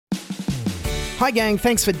Hi gang,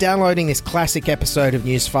 thanks for downloading this classic episode of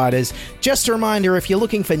Newsfighters. Just a reminder, if you're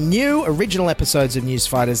looking for new original episodes of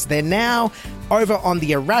Newsfighters, they're now over on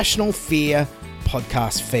the Irrational Fear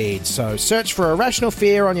podcast feed. So search for Irrational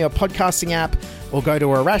Fear on your podcasting app or go to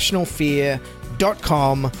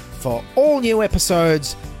irrationalfear.com for all new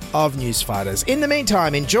episodes of Newsfighters. In the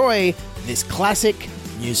meantime, enjoy this classic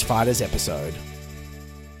Newsfighters episode.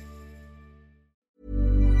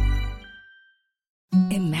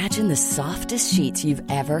 Imagine the softest sheets you've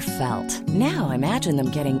ever felt. Now imagine them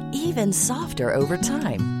getting even softer over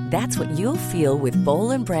time. That's what you'll feel with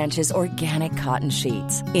Boll & Branch's organic cotton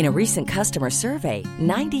sheets. In a recent customer survey,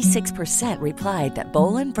 96% replied that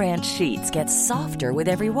Boll & Branch sheets get softer with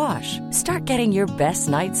every wash. Start getting your best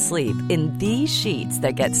night's sleep in these sheets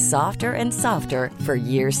that get softer and softer for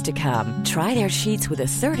years to come. Try their sheets with a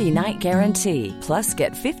 30-night guarantee. Plus,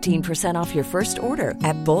 get 15% off your first order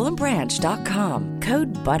at bollandbranch.com.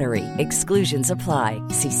 Code BUTTERY. Exclusions apply.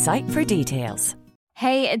 See site for details.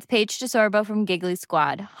 Hey, it's Paige DeSorbo from Giggly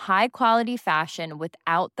Squad. High quality fashion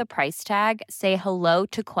without the price tag. Say hello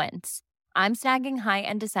to Quince. I'm snagging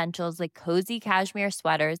high-end essentials like cozy cashmere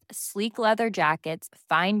sweaters, sleek leather jackets,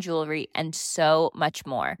 fine jewelry, and so much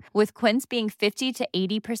more. With Quince being 50 to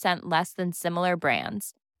 80% less than similar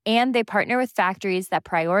brands. And they partner with factories that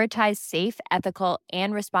prioritize safe, ethical,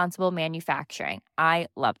 and responsible manufacturing. I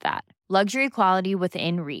love that. Luxury quality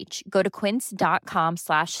within reach. Go to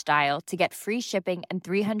quince.com/style to get free shipping and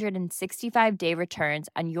 365-day returns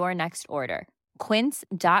on your next order.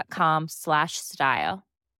 Quince.com/style.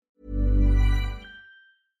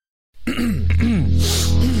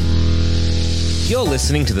 You're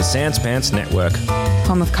listening to the Sans Pants Network.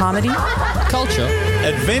 Home of comedy, Culture.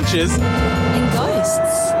 Adventures. and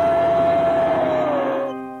ghosts.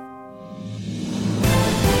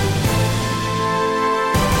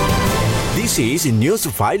 This is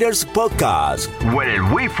Newsfighters Podcast, where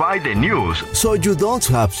we fight the news so you don't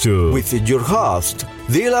have to. With your host,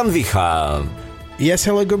 Dylan Vihan. Yes,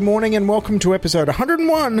 hello, good morning, and welcome to episode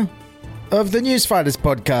 101 of the Newsfighters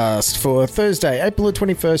Podcast for Thursday, April the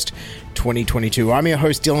 21st, 2022. I'm your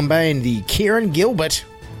host, Dylan Bain, the Kieran Gilbert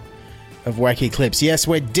of Wacky Clips. Yes,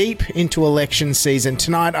 we're deep into election season.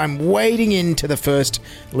 Tonight, I'm wading into the first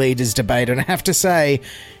leaders' debate, and I have to say,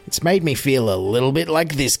 it's made me feel a little bit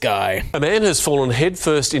like this guy. A man has fallen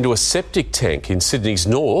headfirst into a septic tank in Sydney's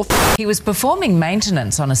north. He was performing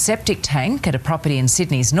maintenance on a septic tank at a property in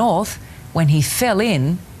Sydney's north when he fell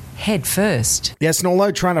in head first. Yes, and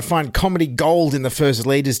although trying to find comedy gold in the first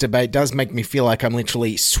leaders' debate does make me feel like I'm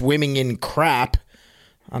literally swimming in crap,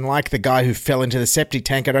 unlike the guy who fell into the septic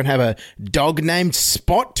tank, I don't have a dog named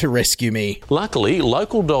Spot to rescue me. Luckily,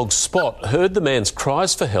 local dog Spot heard the man's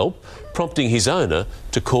cries for help, prompting his owner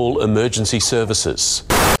to call emergency services.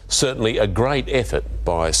 Certainly a great effort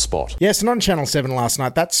by Spot. Yes, and on Channel 7 last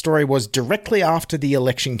night, that story was directly after the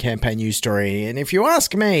election campaign news story. And if you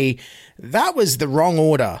ask me, that was the wrong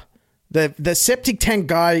order. The septic tank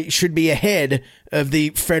guy should be ahead of the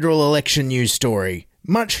federal election news story.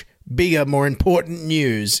 Much bigger, more important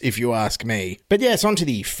news, if you ask me. But yes, onto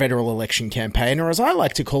the federal election campaign, or as I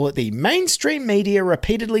like to call it, the mainstream media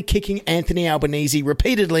repeatedly kicking Anthony Albanese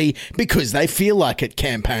repeatedly because they feel like it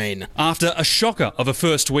campaign. After a shocker of a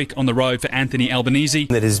first week on the road for Anthony Albanese.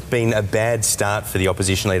 It has been a bad start for the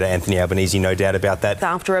opposition leader, Anthony Albanese, no doubt about that.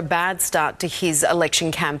 After a bad start to his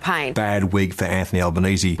election campaign. Bad week for Anthony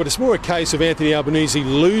Albanese. But it's more a case of Anthony Albanese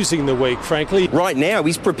losing the week, frankly. Right now,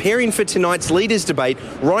 he's preparing for tonight's leaders' debate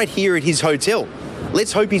right here at his hotel.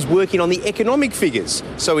 Let's hope he's working on the economic figures.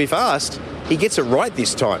 So if asked, he gets it right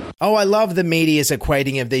this time. Oh, I love the media's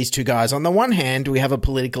equating of these two guys. On the one hand, we have a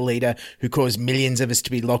political leader who caused millions of us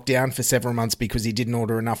to be locked down for several months because he didn't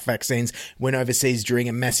order enough vaccines, went overseas during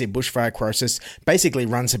a massive bushfire crisis, basically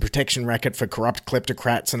runs a protection racket for corrupt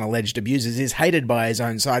kleptocrats and alleged abusers, is hated by his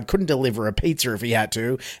own side, couldn't deliver a pizza if he had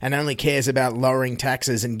to, and only cares about lowering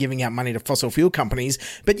taxes and giving out money to fossil fuel companies.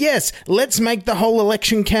 But yes, let's make the whole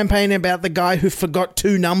election campaign about the guy who forgot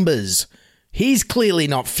two numbers. He's clearly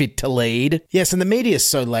not fit to lead. Yes, and the media's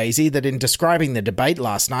so lazy that in describing the debate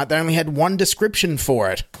last night, they only had one description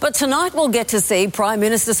for it. But tonight we'll get to see Prime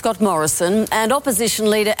Minister Scott Morrison and Opposition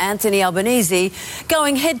Leader Anthony Albanese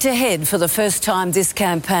going head-to-head for the first time this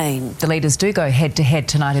campaign. The leaders do go head-to-head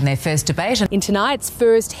tonight in their first debate. In tonight's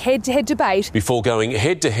first head-to-head debate. Before going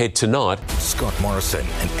head-to-head tonight, Scott Morrison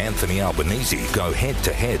and Anthony Albanese go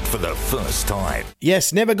head-to-head for the first time.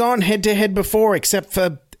 Yes, never gone head-to-head before, except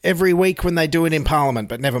for every week when they do it in Parliament,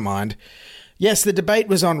 but never mind. Yes, the debate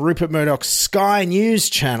was on Rupert Murdoch's Sky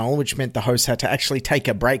News channel, which meant the host had to actually take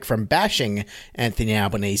a break from bashing Anthony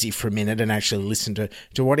Albanese for a minute and actually listen to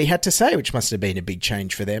what he had to say, which must have been a big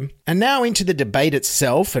change for them. And now into the debate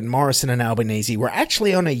itself, and Morrison and Albanese were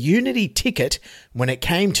actually on a unity ticket when it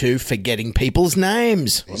came to forgetting people's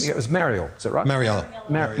names. I think it was Marielle, is that right? Mariella.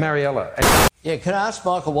 Mariella. Yeah, can I ask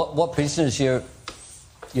Michael what business you're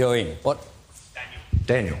in? What?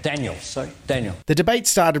 Daniel. The debate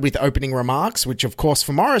started with opening remarks, which of course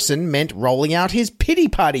for Morrison meant rolling out his pity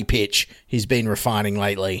party pitch he's been refining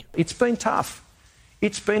lately. It's been tough.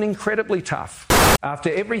 It's been incredibly tough.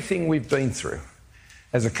 After everything we've been through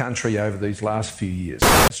as a country over these last few years,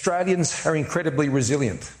 Australians are incredibly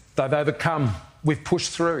resilient. They've overcome. We've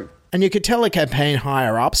pushed through. And you could tell the campaign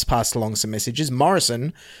higher-ups passed along some messages.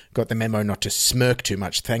 Morrison got the memo not to smirk too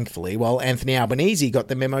much, thankfully, while Anthony Albanese got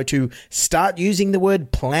the memo to start using the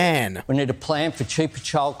word plan. We need a plan for cheaper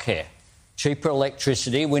childcare, cheaper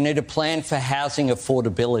electricity. We need a plan for housing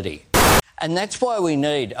affordability. And that's why we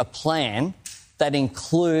need a plan that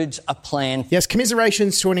includes a plan. Yes,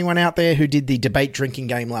 commiserations to anyone out there who did the debate drinking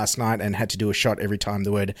game last night and had to do a shot every time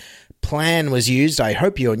the word plan was used. I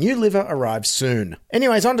hope your new liver arrives soon.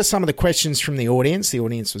 Anyways, on to some of the questions from the audience. The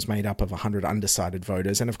audience was made up of 100 undecided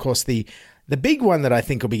voters. And of course, the big one that I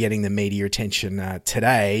think will be getting the media attention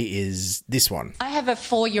today is this one. I have a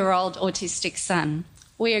 4-year-old autistic son.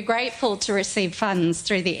 We are grateful to receive funds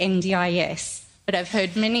through the NDIS, but I've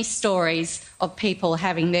heard many stories of people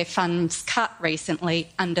having their funds cut recently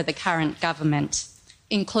under the current government,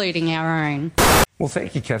 including our own. Well,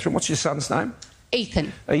 thank you, Catherine. What's your son's name?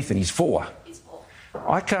 Ethan. Ethan, he's 4.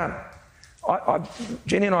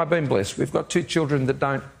 Jenny and I have been blessed. We've got 2 children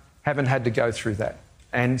that haven't had to go through that.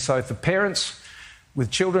 And so for parents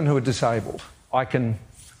with children who are disabled, I can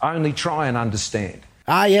only try and understand.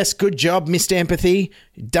 Ah, yes, good job, Mr. Empathy.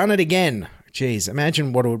 Done it again. Jeez,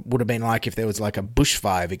 imagine what it would have been like if there was like a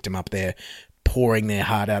bushfire victim up there pouring their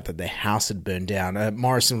heart out that their house had burned down.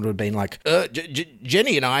 Morrison would have been like,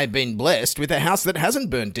 Jenny and I have been blessed with a house that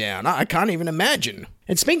hasn't burnt down. I can't even imagine.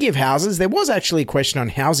 And speaking of houses, there was actually a question on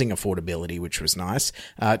housing affordability, which was nice,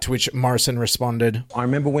 to which Morrison responded. I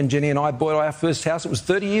remember when Jenny and I bought our first house, it was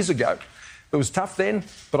 30 years ago. It was tough then,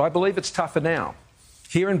 but I believe it's tougher now.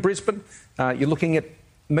 Here in Brisbane, you're looking at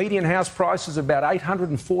median house prices of about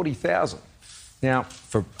 $840,000. Now,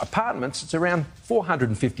 for apartments, it's around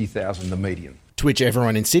 $450,000, the median. To which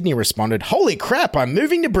everyone in Sydney responded, holy crap, I'm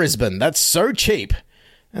moving to Brisbane. That's so cheap.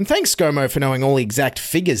 And thanks, ScoMo, for knowing all the exact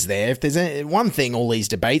figures there. If there's one thing all these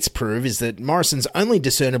debates prove is that Morrison's only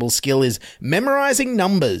discernible skill is memorising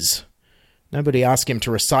numbers. Nobody asked him to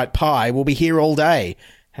recite pi. We'll be here all day.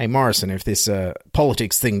 Hey, Morrison, if this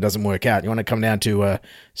politics thing doesn't work out, you want to come down to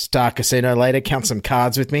Star Casino later, count some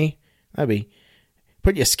cards with me? Maybe.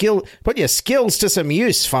 Put your skills to some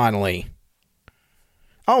use, finally.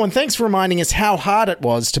 Oh, and thanks for reminding us how hard it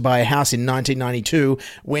was to buy a house in 1992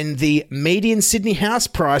 when the median Sydney house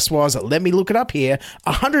price was, let me look it up here,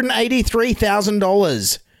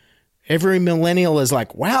 $183,000. Every millennial is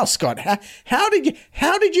like, wow, Scott, how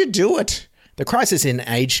did you do it? The crisis in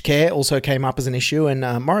aged care also came up as an issue, and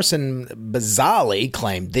Morrison bizarrely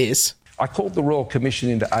claimed this. I called the Royal Commission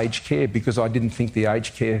into aged care because I didn't think the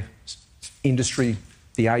aged care industry,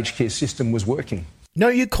 the aged care system was working. No,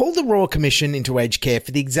 you called the Royal Commission into aged care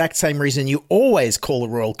for the exact same reason you always call the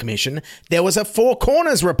Royal Commission. There was a Four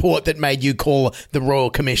Corners report that made you call the Royal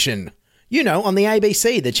Commission. You know, on the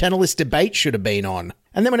ABC, the channel this debate should have been on.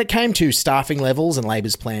 And then when it came to staffing levels and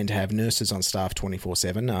Labor's plan to have nurses on staff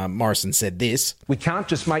 24/7, Morrison said this. We can't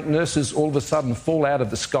just make nurses all of a sudden fall out of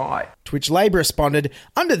the sky. To which Labor responded,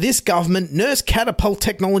 under this government, nurse catapult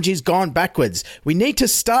technology's gone backwards. We need to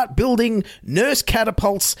start building nurse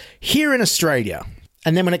catapults here in Australia.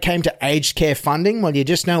 And then when it came to aged care funding, well, you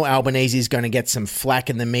just know Albanese's going to get some flack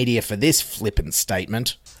in the media for this flippant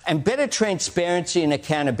statement. And better transparency and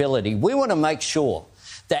accountability. We want to make sure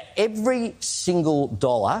that every single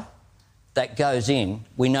dollar that goes in,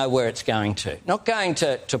 we know where it's going to. Not going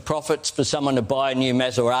to profits for someone to buy a new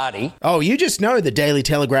Maserati. Oh, you just know the Daily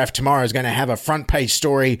Telegraph tomorrow is going to have a front page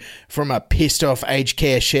story from a pissed off aged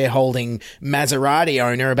care shareholding Maserati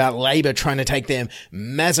owner about Labor trying to take their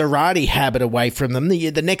Maserati habit away from them.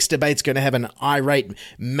 The next debate's going to have an irate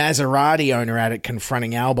Maserati owner at it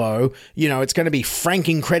confronting Albo. You know, it's going to be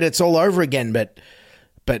franking credits all over again, but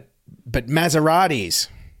Maseratis.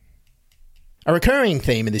 A recurring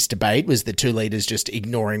theme in this debate was the two leaders just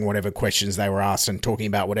ignoring whatever questions they were asked and talking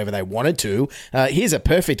about whatever they wanted to. Here's a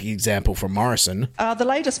perfect example from Morrison. The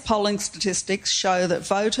latest polling statistics show that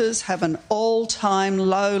voters have an all-time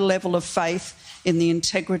low level of faith in the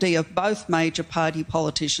integrity of both major party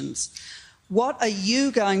politicians. What are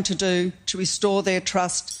you going to do to restore their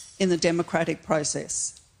trust in the democratic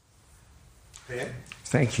process?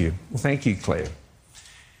 Thank you. Well, thank you, Claire.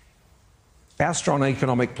 Our strong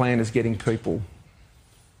economic plan is getting people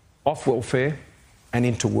off welfare and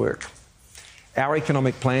into work. Our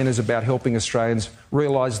economic plan is about helping Australians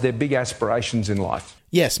realise their big aspirations in life.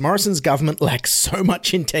 Yes, Morrison's government lacks so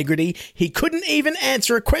much integrity, he couldn't even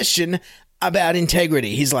answer a question about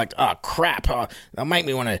integrity. He's like, oh, crap, they'll make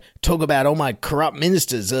me want to talk about all my corrupt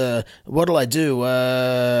ministers. What'll I do?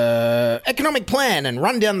 Economic plan and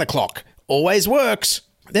run down the clock. Always works.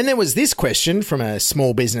 Then there was this question from a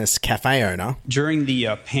small business cafe owner. During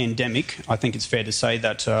the pandemic, I think it's fair to say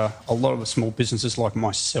that a lot of the small businesses like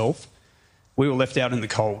myself, we were left out in the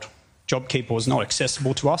cold. JobKeeper was not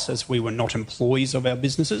accessible to us as we were not employees of our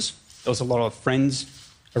businesses. There was a lot of friends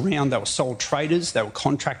around, they were sole traders, they were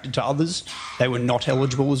contracted to others, they were not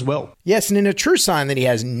eligible as well. Yes, and in a true sign that he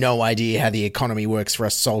has no idea how the economy works for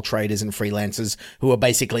us sole traders and freelancers who were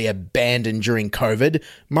basically abandoned during COVID,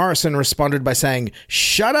 Morrison responded by saying,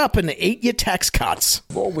 shut up and eat your tax cuts.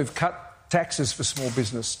 Well, we've cut taxes for small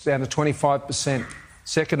business down to 25%.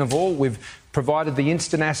 Second of all, we've provided the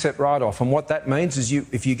instant asset write-off, and what that means is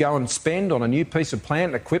if you go and spend on a new piece of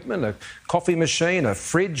plant, equipment, a coffee machine, a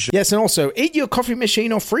fridge... Yes, and also, eat your coffee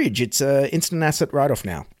machine or fridge. It's an instant asset write-off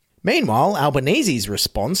now. Meanwhile, Albanese's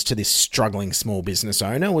response to this struggling small business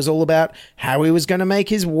owner was all about how he was going to make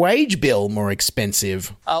his wage bill more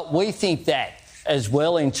expensive. We think that as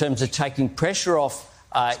well in terms of taking pressure off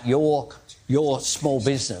your small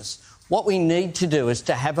business. What we need to do is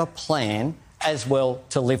to have a plan as well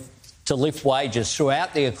to lift wages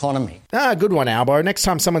throughout the economy. Good one, Albo. Next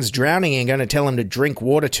time someone's drowning, you're going to tell them to drink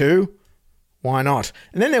water too? Why not?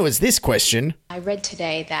 And then there was this question. I read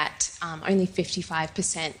today that only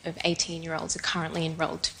 55% of 18-year-olds are currently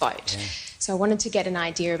enrolled to vote. Yeah. So I wanted to get an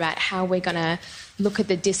idea about how we're going to look at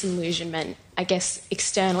the disillusionment, I guess,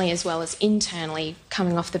 externally as well as internally,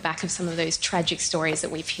 coming off the back of some of those tragic stories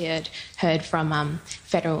that we've heard from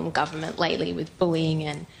federal government lately with bullying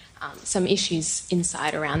and some issues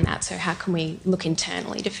inside around that. So how can we look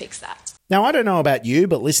internally to fix that? Now, I don't know about you,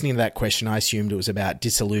 but listening to that question, I assumed it was about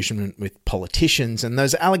disillusionment with politicians and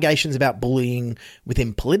those allegations about bullying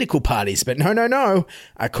within political parties. But no.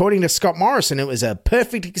 According to Scott Morrison, it was a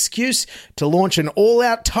perfect excuse to launch an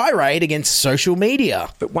all-out tirade against social media.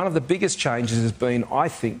 But one of the biggest changes has been, I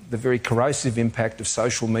think, the very corrosive impact of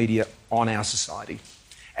social media on our society,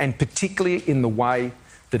 and particularly in the way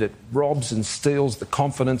that it robs and steals the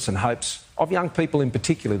confidence and hopes of young people in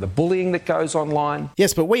particular, the bullying that goes online.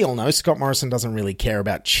 Yes, but we all know Scott Morrison doesn't really care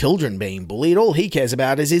about children being bullied. All he cares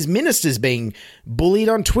about is his ministers being bullied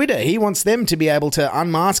on Twitter. He wants them to be able to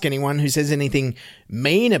unmask anyone who says anything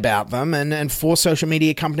mean about them and force social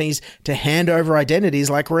media companies to hand over identities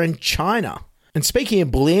like we're in China. And speaking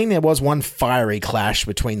of bullying, there was one fiery clash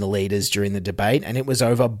between the leaders during the debate, and it was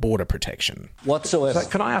over border protection. Whatsoever. So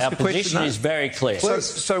can I ask a question? Our position is very clear.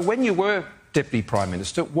 So when you were Deputy Prime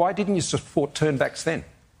Minister, why didn't you support turnbacks then?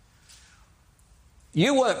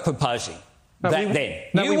 You weren't proposing then.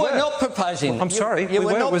 No, you were not proposing. I'm sorry, we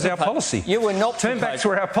were. It was our policy. You were not Turnbacks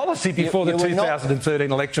were our policy before the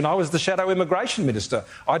 2013 election. I was the Shadow Immigration Minister.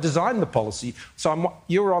 I designed the policy. So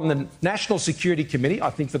you were on the National Security Committee,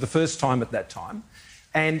 I think for the first time at that time.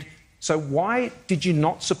 And so why did you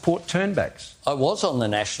not support turnbacks? I was on the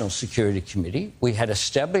National Security Committee. We had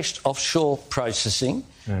established offshore processing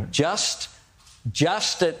just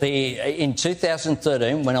in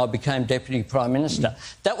 2013 when I became Deputy Prime Minister.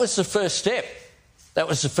 That was the first step.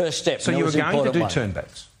 So you were going to do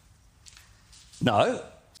turnbacks? No.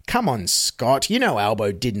 Come on, Scott. You know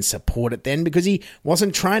Albo didn't support it then because he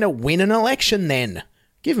wasn't trying to win an election then.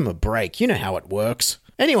 Give him a break. You know how it works.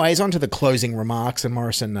 Anyways, on to the closing remarks, and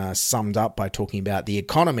Morrison summed up by talking about the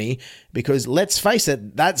economy because, let's face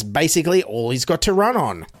it, that's basically all he's got to run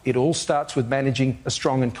on. It all starts with managing a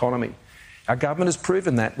strong economy. Our government has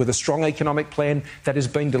proven that with a strong economic plan that has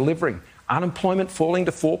been delivering. Unemployment falling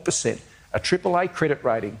to 4%, a AAA credit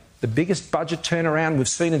rating, the biggest budget turnaround we've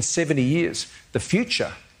seen in 70 years. The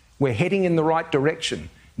future, we're heading in the right direction.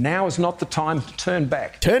 Now is not the time to turn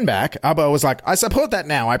back. Turn back? Albo was like, I support that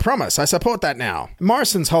now, I promise, I support that now.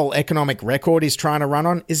 Morrison's whole economic record he's trying to run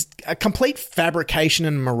on is a complete fabrication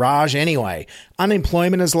and mirage anyway.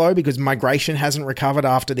 Unemployment is low because migration hasn't recovered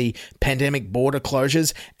after the pandemic border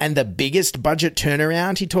closures. And the biggest budget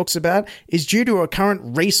turnaround he talks about is due to a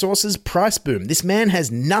current resources price boom. This man has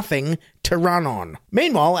nothing to run on.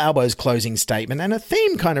 Meanwhile, Albo's closing statement, and a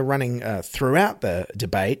theme kind of running throughout the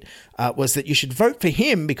debate, was that you should vote for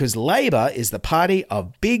him because Labor is the party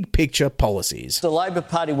of big picture policies. The Labor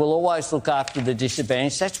Party will always look after the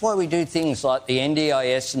disadvantaged. That's why we do things like the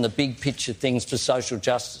NDIS and the big picture things for social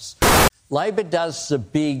justice. Labor does the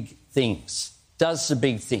big things,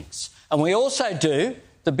 And we also do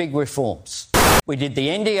the big reforms. We did the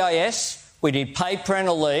NDIS, we did paid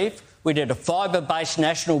parental leave, we did a fibre-based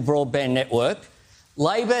national broadband network.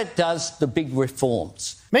 Labor does the big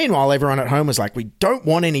reforms. Meanwhile, everyone at home was like, we don't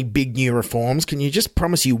want any big new reforms. Can you just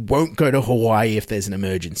promise you won't go to Hawaii if there's an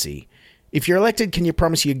emergency? If you're elected, can you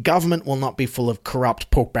promise your government will not be full of corrupt,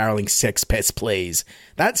 pork-barreling sex pests, please?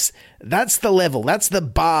 That's the level. That's the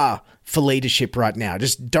bar for leadership right now.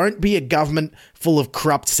 Just don't be a government full of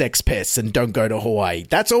corrupt sex pests and don't go to Hawaii.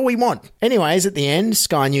 That's all we want. Anyways, at the end,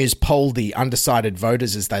 Sky News polled the undecided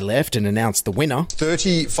voters as they left and announced the winner.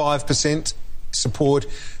 35% support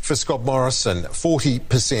for Scott Morrison,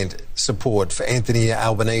 40% support for Anthony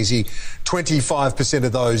Albanese, 25%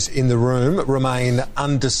 of those in the room remain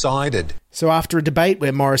undecided. So after a debate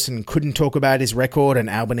where Morrison couldn't talk about his record and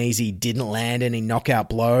Albanese didn't land any knockout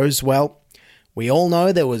blows, well, we all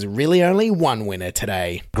know there was really only one winner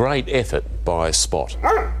today. Great effort by Spot.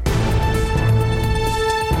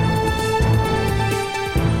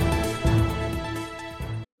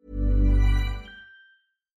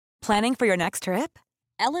 Planning for your next trip?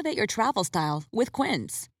 Elevate your travel style with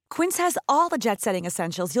Quince. Quince has all the jet-setting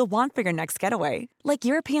essentials you'll want for your next getaway, like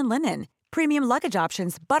European linen, premium luggage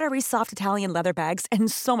options, buttery soft Italian leather bags, and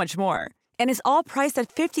so much more. And is all priced at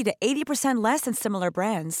 50 to 80% less than similar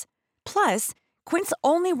brands. Plus, Quince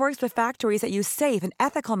only works with factories that use safe and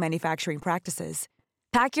ethical manufacturing practices.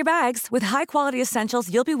 Pack your bags with high-quality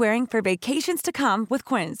essentials you'll be wearing for vacations to come with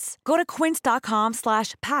Quince. Go to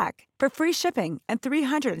quince.com/pack for free shipping and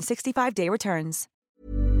 365-day returns.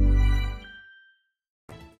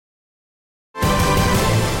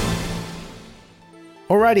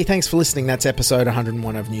 Alrighty, thanks for listening. That's episode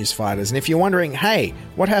 101 of Newsfighters. And if you're wondering, hey,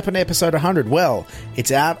 what happened to episode 100? Well,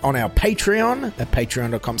 it's out on our Patreon at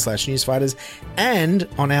patreon.com/newsfighters and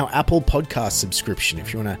on our Apple Podcast subscription.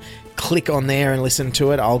 If you want to click on there and listen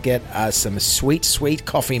to it, I'll get some sweet, sweet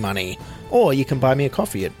coffee money. Or you can buy me a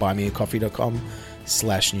coffee at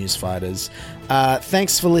buymeacoffee.com/newsfighters.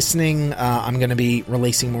 Thanks for listening. I'm going to be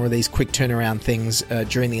releasing more of these quick turnaround things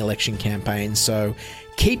during the election campaign. So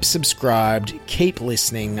keep subscribed, keep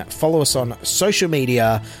listening, follow us on social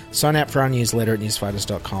media, sign up for our newsletter at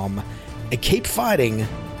newsfighters.com, and keep fighting,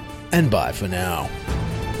 and bye for now.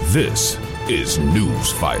 This is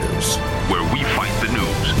Newsfighters, where we fight the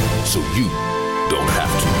news so you don't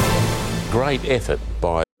have to. Great effort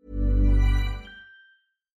by...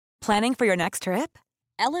 Planning for your next trip?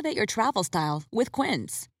 Elevate your travel style with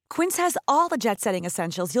Quince. Quince has all the jet-setting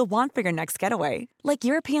essentials you'll want for your next getaway, like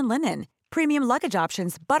European linen, premium luggage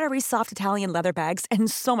options, buttery soft Italian leather bags, and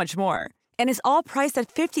so much more. And is all priced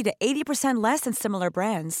at 50 to 80% less than similar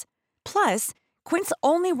brands. Plus, Quince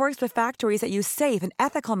only works with factories that use safe and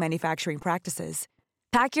ethical manufacturing practices.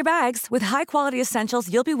 Pack your bags with high-quality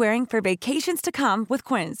essentials you'll be wearing for vacations to come with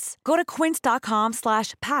Quince. Go to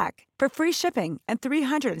quince.com/pack for free shipping and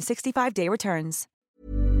 365-day returns.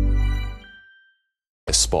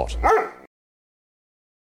 Spot.